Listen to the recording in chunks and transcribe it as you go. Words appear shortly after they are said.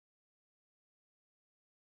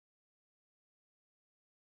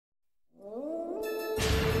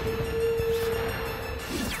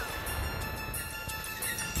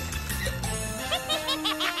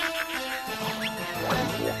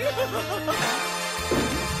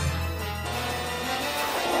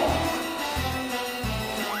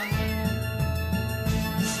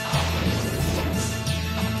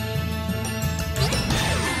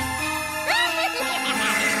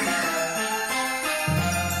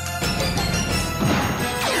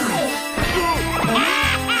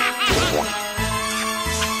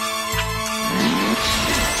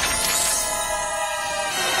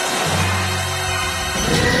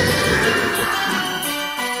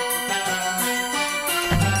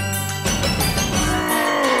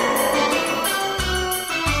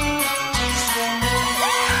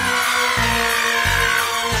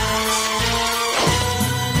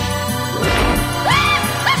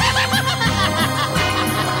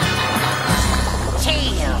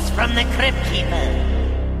From the Cryptkeeper.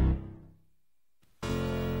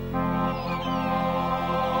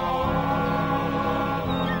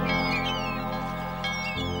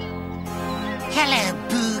 Hello,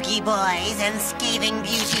 boogie boys and scathing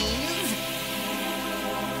beauties.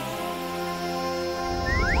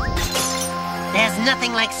 There's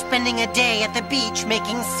nothing like spending a day at the beach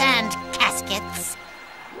making sand caskets.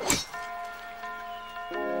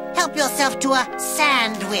 Help yourself to a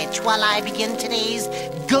sandwich while I begin today's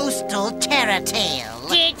ghostal terror tale.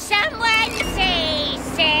 Did someone say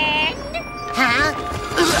sand? Huh?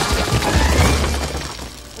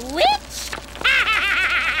 Which?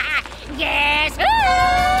 Guess who?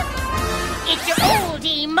 It's your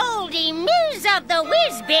oldie moldy muse of the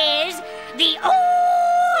whiz-biz, the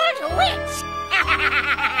old witch.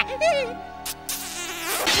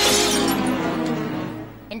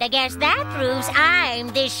 And I guess that proves I'm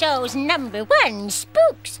this show's #1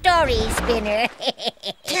 spook story spinner.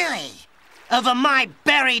 Tilly, over my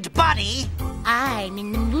buried body. I'm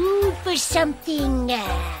in the mood for something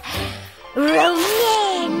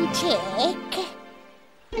romantic.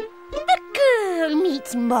 A girl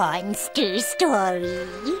meets monster story.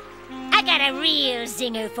 I got a real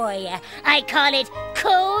zinger for you. I call it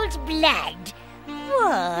Cold Blood,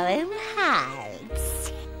 Warm Hearts.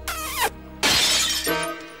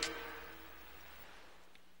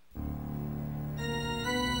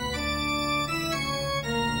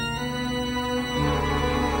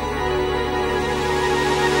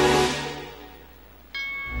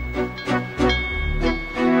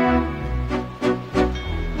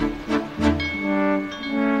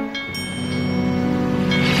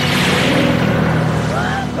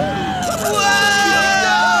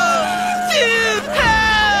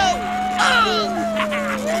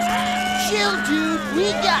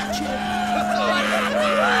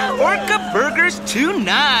 Burgers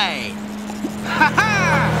tonight!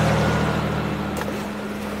 Ha-ha!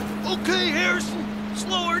 Okay, Harrison,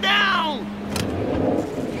 slow her down!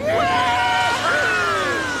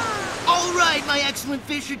 All right, my excellent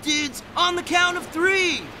fisher dudes, on the count of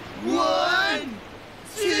 3. 1,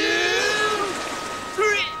 2,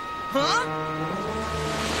 3. Huh?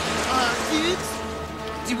 Dudes,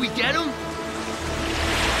 did we get him?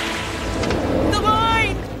 The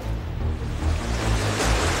line!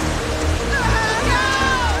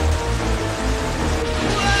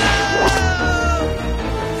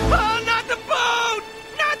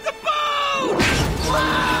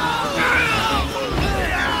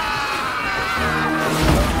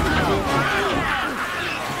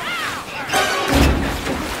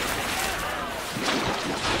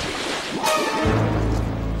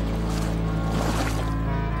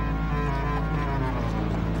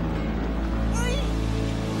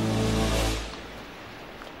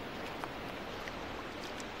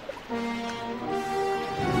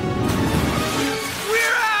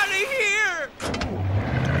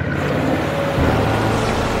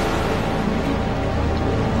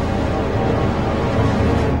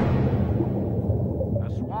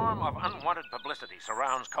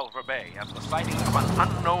 Surrounds Culver Bay as the sighting of an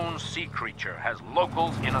unknown sea creature has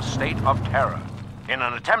locals in a state of terror. In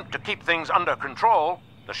an attempt to keep things under control,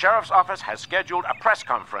 the sheriff's office has scheduled a press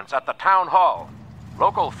conference at the town hall.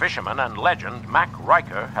 Local fisherman and legend Mac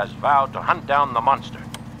Riker has vowed to hunt down the monster.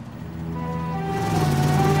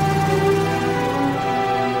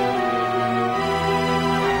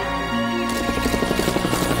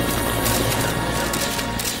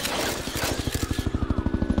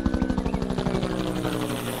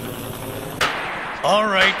 All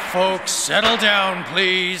right, folks, settle down,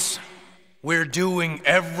 please. We're doing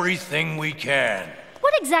everything we can.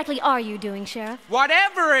 What exactly are you doing, Sheriff?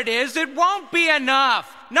 Whatever it is, it won't be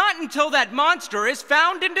enough. Not until that monster is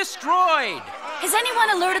found and destroyed. Has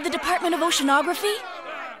anyone alerted the Department of Oceanography?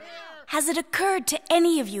 Has it occurred to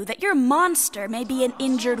any of you that your monster may be an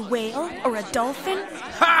injured whale or a dolphin?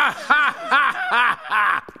 Ha ha ha ha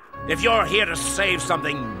ha! If you're here to save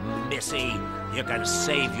something, Missy, you can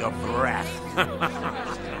save your breath.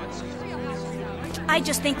 I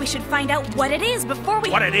just think we should find out what it is before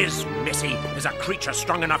we... What it is, Missy, is a creature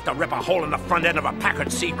strong enough to rip a hole in the front end of a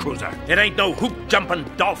Packard sea cruiser. It ain't no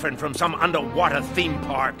hoop-jumping dolphin from some underwater theme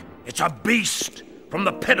park. It's a beast from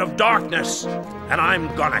the pit of darkness, and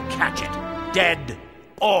I'm gonna catch it, dead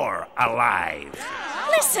or alive.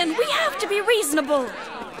 Listen, we have to be reasonable.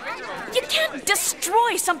 You can't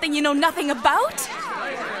destroy something you know nothing about.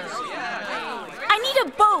 I need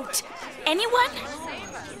a boat. Anyone?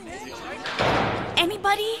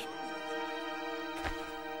 Anybody?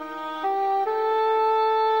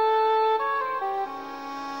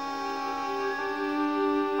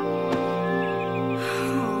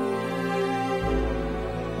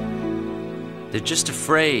 They're just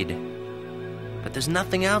afraid. But there's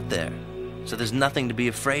nothing out there, so there's nothing to be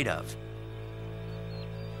afraid of.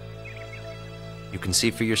 You can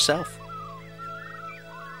see for yourself.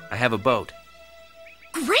 I have a boat.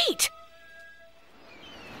 Great!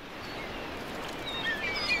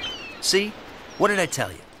 See? What did I tell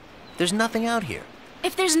you? There's nothing out here.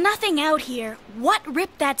 If there's nothing out here, what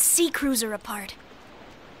ripped that sea cruiser apart?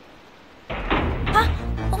 Huh?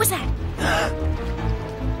 What was that?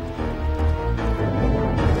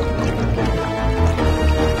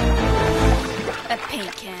 A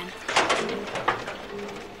paint can.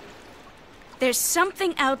 There's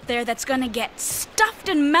something out there that's gonna get stuffed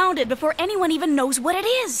and mounted before anyone even knows what it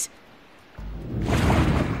is.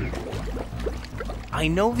 I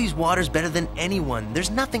know these waters better than anyone. There's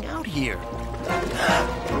nothing out here.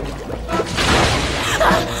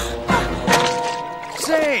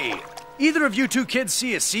 Say, either of you two kids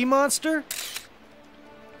see a sea monster?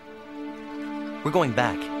 We're going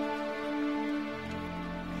back.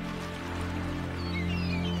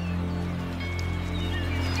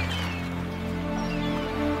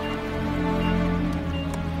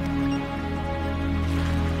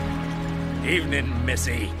 Evening,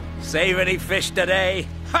 Missy. Save any fish today?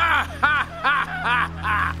 Ha ha ha ha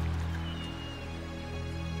ha!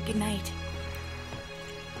 Good night.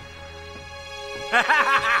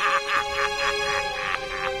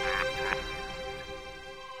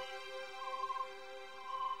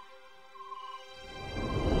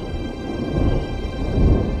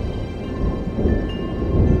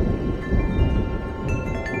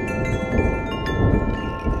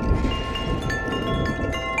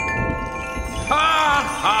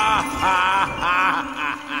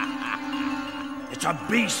 It's a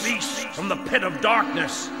beast from the pit of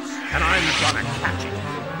darkness, and I'm gonna catch it,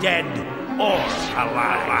 dead or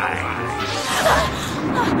alive.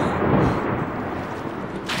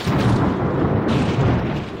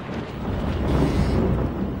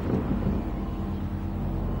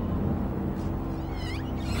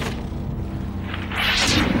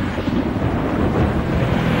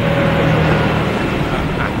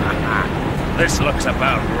 This looks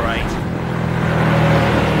about right.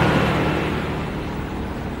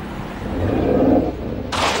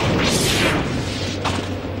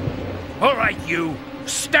 All right, you.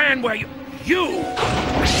 Stand where you...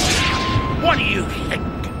 What do you think?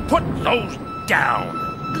 Put those down.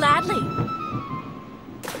 Gladly.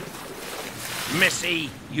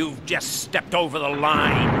 Missy, you've just stepped over the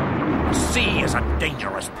line. The sea is a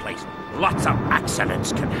dangerous place. Lots of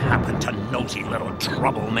accidents can happen to nosy little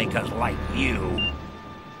troublemakers like you.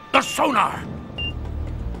 The sonar!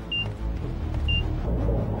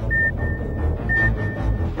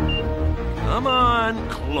 Come on,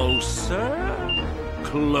 closer.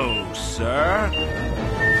 Closer.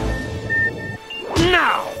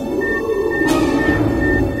 Now!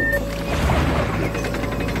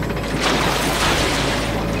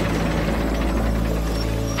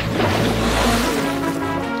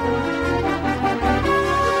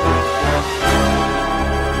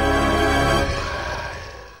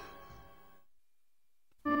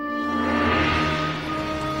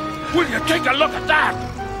 Will you take a look at that?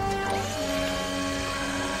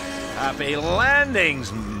 Happy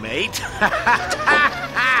landings, mate.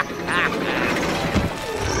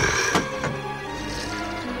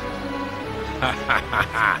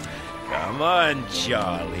 Come on,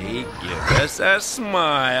 Charlie. Give us a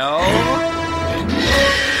smile.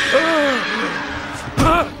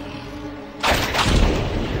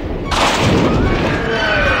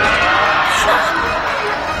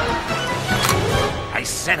 I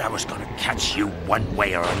said I was gonna catch you one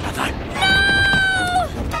way or another. No!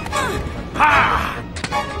 Ha!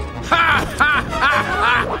 Ha ha ha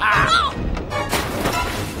ha ha!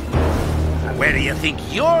 We're Where do you think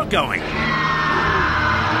you're going? To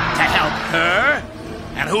help her?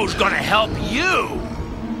 And who's gonna help you?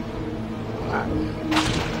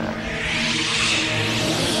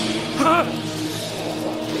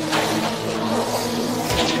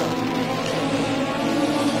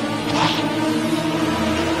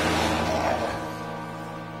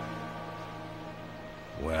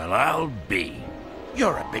 Well, I'll be.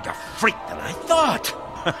 You're a bigger freak than I thought.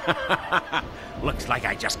 Looks like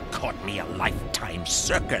I just caught me a lifetime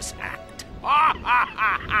circus act.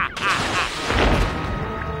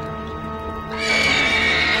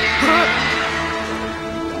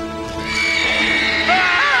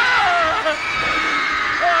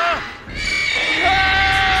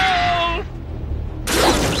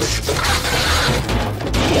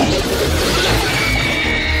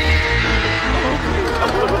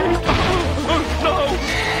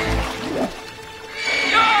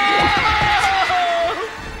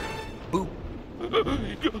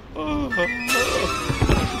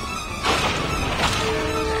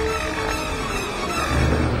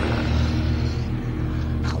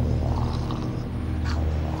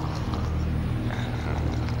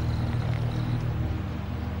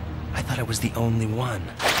 I thought I was the only one.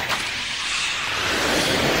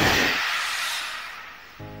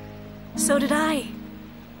 So did I.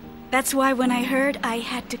 That's why when I heard, I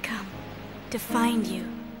had to come. To find you.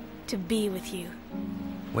 To be with you.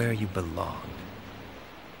 Where you belong.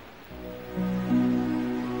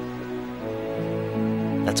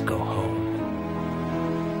 Let's go home.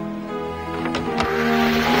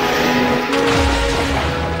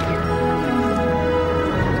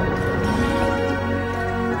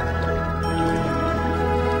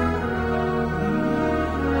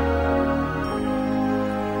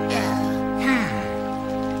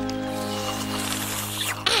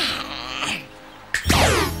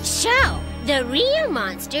 The real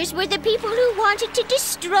monsters were the people who wanted to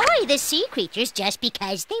destroy the sea creatures just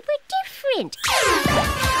because they were different.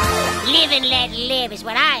 Live and let live is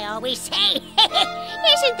what I always say.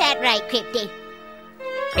 Isn't that right, Crypty?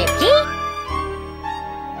 Crypty?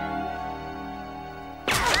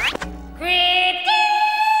 Crypty!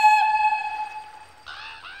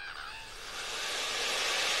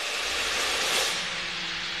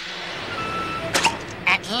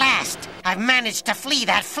 At last, I've managed to flee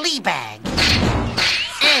that flea bag.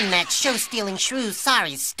 And that show-stealing shrew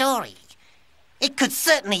sorry story. It could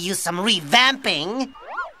certainly use some revamping.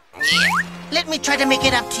 Let me try to make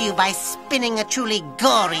it up to you by spinning a truly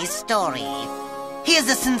gory story. Here's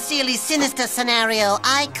a sincerely sinister scenario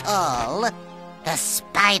I call The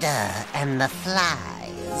Spider and the Flies.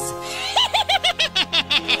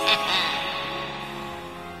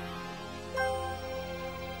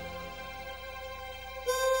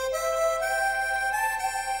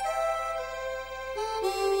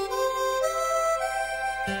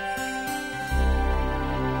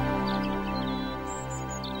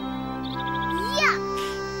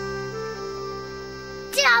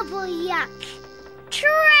 Double yuck!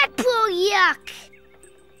 Triple yuck!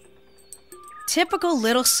 Typical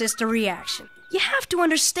little sister reaction. You have to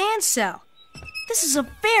understand, Sal. This is a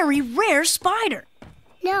very rare spider.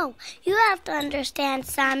 No, you have to understand,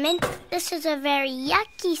 Simon. This is a very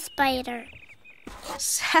yucky spider.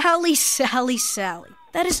 Sally, Sally, Sally.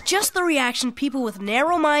 That is just the reaction people with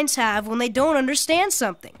narrow minds have when they don't understand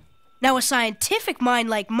something. Now, a scientific mind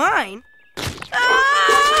like mine... Ah!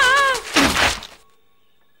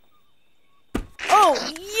 Oh,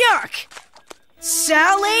 yuck!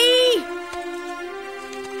 Sally!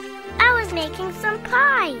 I was making some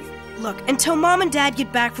pies. Look, until Mom and Dad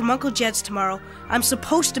get back from Uncle Jed's tomorrow, I'm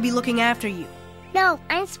supposed to be looking after you. No,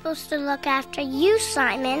 I'm supposed to look after you,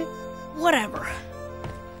 Simon. Whatever.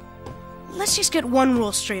 Let's just get one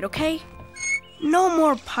rule straight, okay? No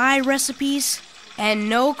more pie recipes, and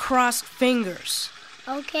no crossed fingers.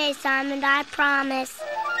 Okay, Simon, I promise.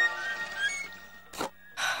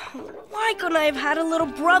 Why couldn't I have had a little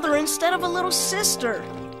brother instead of a little sister?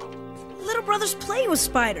 Little brothers play with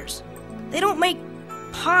spiders. They don't make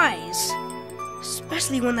pies.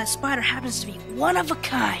 Especially when that spider happens to be one of a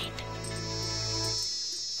kind.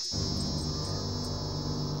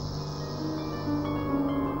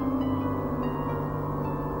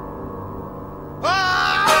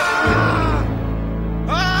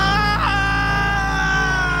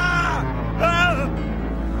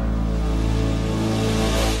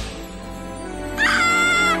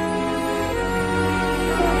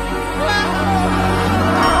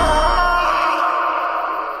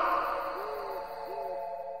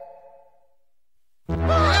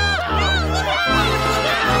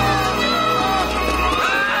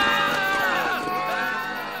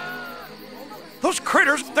 Those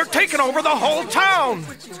critters, they're taking over the whole town!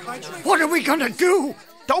 What are we gonna do?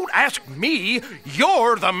 Don't ask me.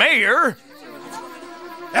 You're the mayor.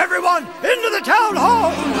 Everyone, into the town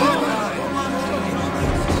hall!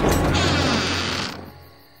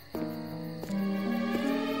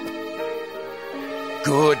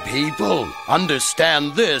 Good people,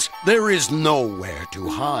 understand this. There is nowhere to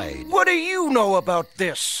hide. What do you know about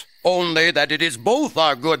this? Only that it is both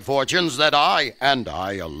our good fortunes that I, and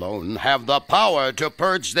I alone, have the power to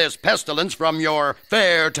purge this pestilence from your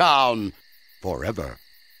fair town forever.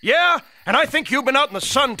 Yeah, and I think you've been out in the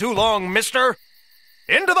sun too long, mister.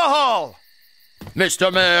 Into the hall!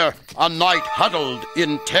 Mr. Mayor, a night huddled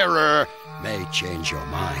in terror may change your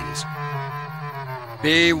minds.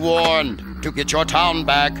 Be warned, to get your town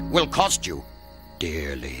back will cost you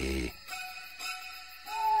dearly.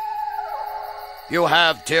 You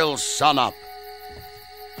have till sunup.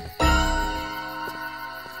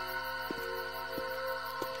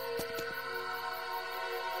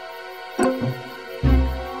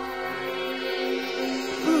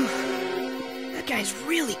 That guy's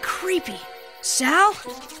really creepy. Sal?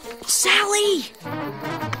 Sally!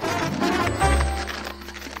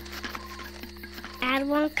 Add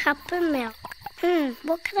 1 cup of milk.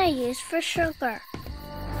 What could I use for sugar?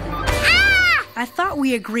 I thought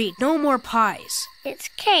we agreed, no more pies. It's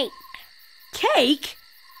cake. Cake?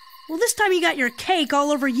 Well, this time you got your cake all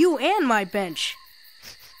over you and my bench.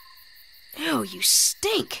 Ew, you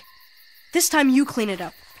stink. This time you clean it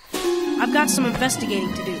up. I've got some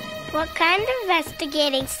investigating to do. What kind of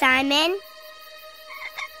investigating, Simon?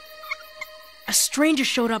 A stranger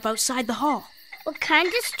showed up outside the hall. What kind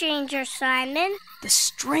of stranger, Simon? The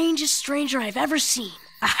strangest stranger I've ever seen.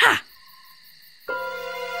 Aha!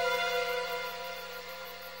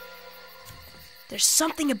 There's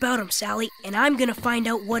something about him, Sally, and I'm gonna find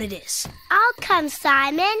out what it is. I'll come,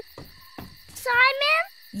 Simon. Simon?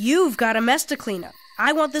 You've got a mess to clean up.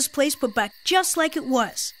 I want this place put back just like it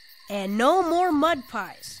was. And no more mud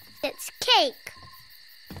pies. It's cake.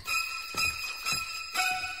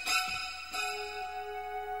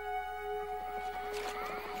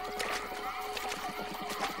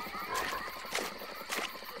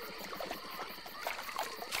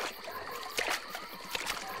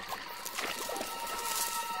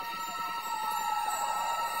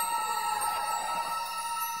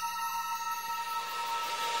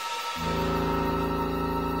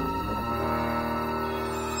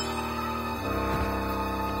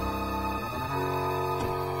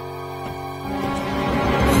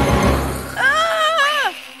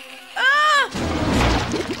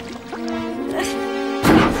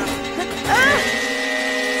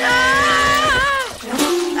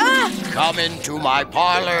 Come into my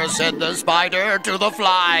parlor, said the spider to the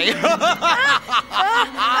fly.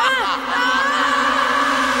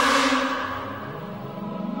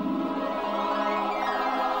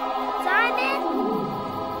 Simon?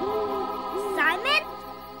 Simon?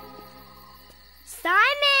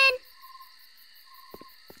 Simon?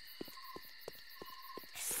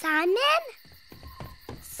 Simon?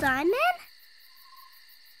 Simon?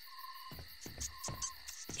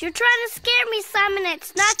 You're trying to scare me, Simon.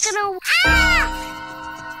 It's not gonna... Ah!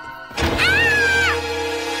 Ah!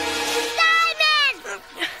 Simon!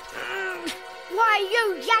 Why, you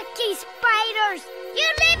yucky spiders! You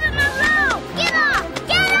leave him alone! Get off!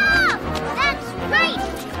 Get off! That's right!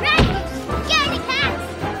 Right, you scaredy cats!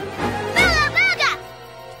 Booga booga!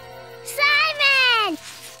 Simon!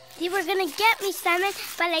 They were gonna get me, Simon,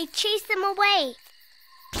 but I chased them away.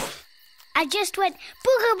 I just went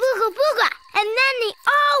booga booga booga, and then they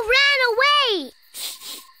all ran away.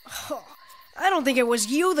 Oh, I don't think it was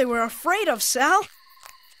you they were afraid of, Sal.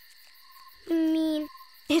 You mean?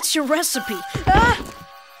 It's your recipe. Ah!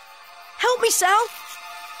 Help me, Sal.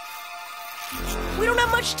 We don't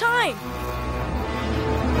have much time.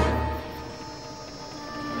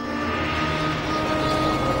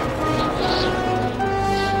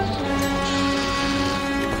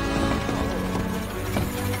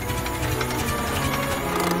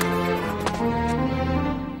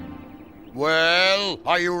 Well,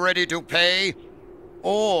 are you ready to pay?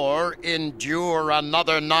 Or endure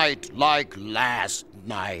another night like last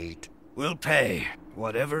night? We'll pay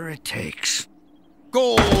whatever it takes.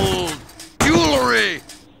 Gold, jewelry,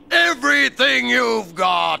 everything you've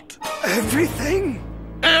got. Everything?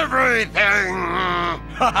 Everything!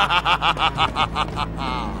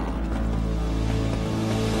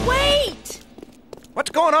 Wait! What's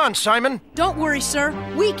going on, Simon? Don't worry, sir.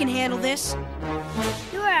 We can handle this.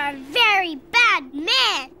 You are a very bad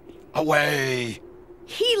man. Away!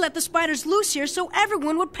 He let the spiders loose here so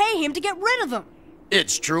everyone would pay him to get rid of them.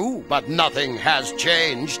 It's true, but nothing has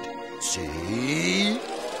changed. See?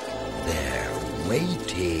 They're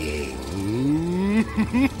waiting.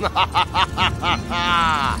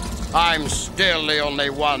 I'm still the only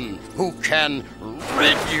one who can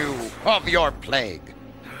rid you of your plague.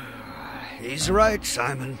 He's right,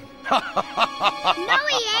 Simon. No,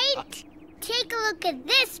 he ain't. Take a look at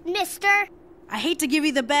this, mister. I hate to give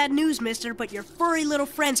you the bad news, mister, but your furry little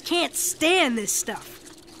friends can't stand this stuff.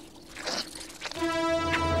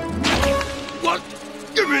 What?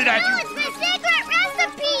 Give me that, Oh, it's the secret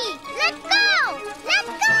recipe! Let go! Let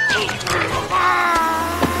go!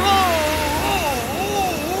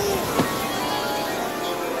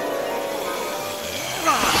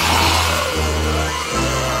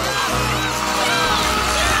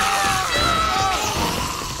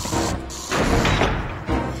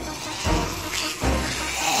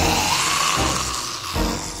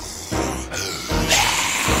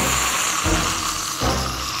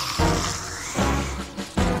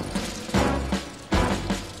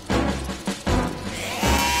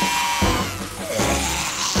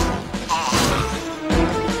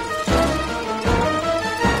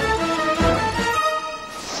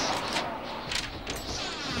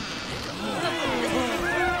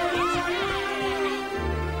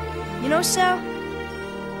 You know, Sal,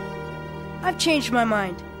 I've changed my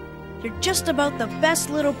mind. You're just about the best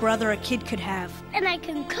little brother a kid could have. And I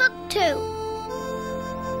can cook, too.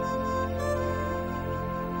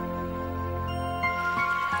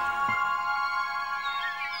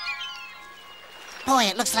 Boy,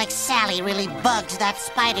 it looks like Sally really bugged that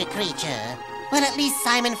spider creature. Well, at least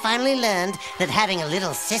Simon finally learned that having a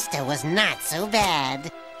little sister was not so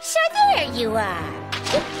bad. So there you are.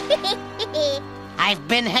 I've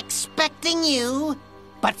been expecting you,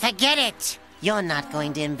 but forget it. You're not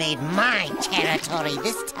going to invade my territory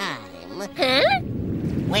this time. Huh?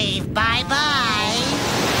 Wave bye-bye.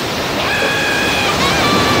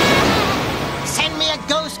 Send me a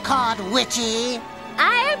ghost card, witchy.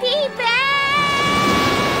 I'll be back!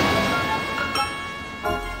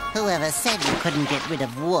 Whoever said you couldn't get rid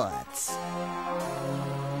of warts?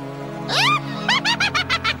 Ah!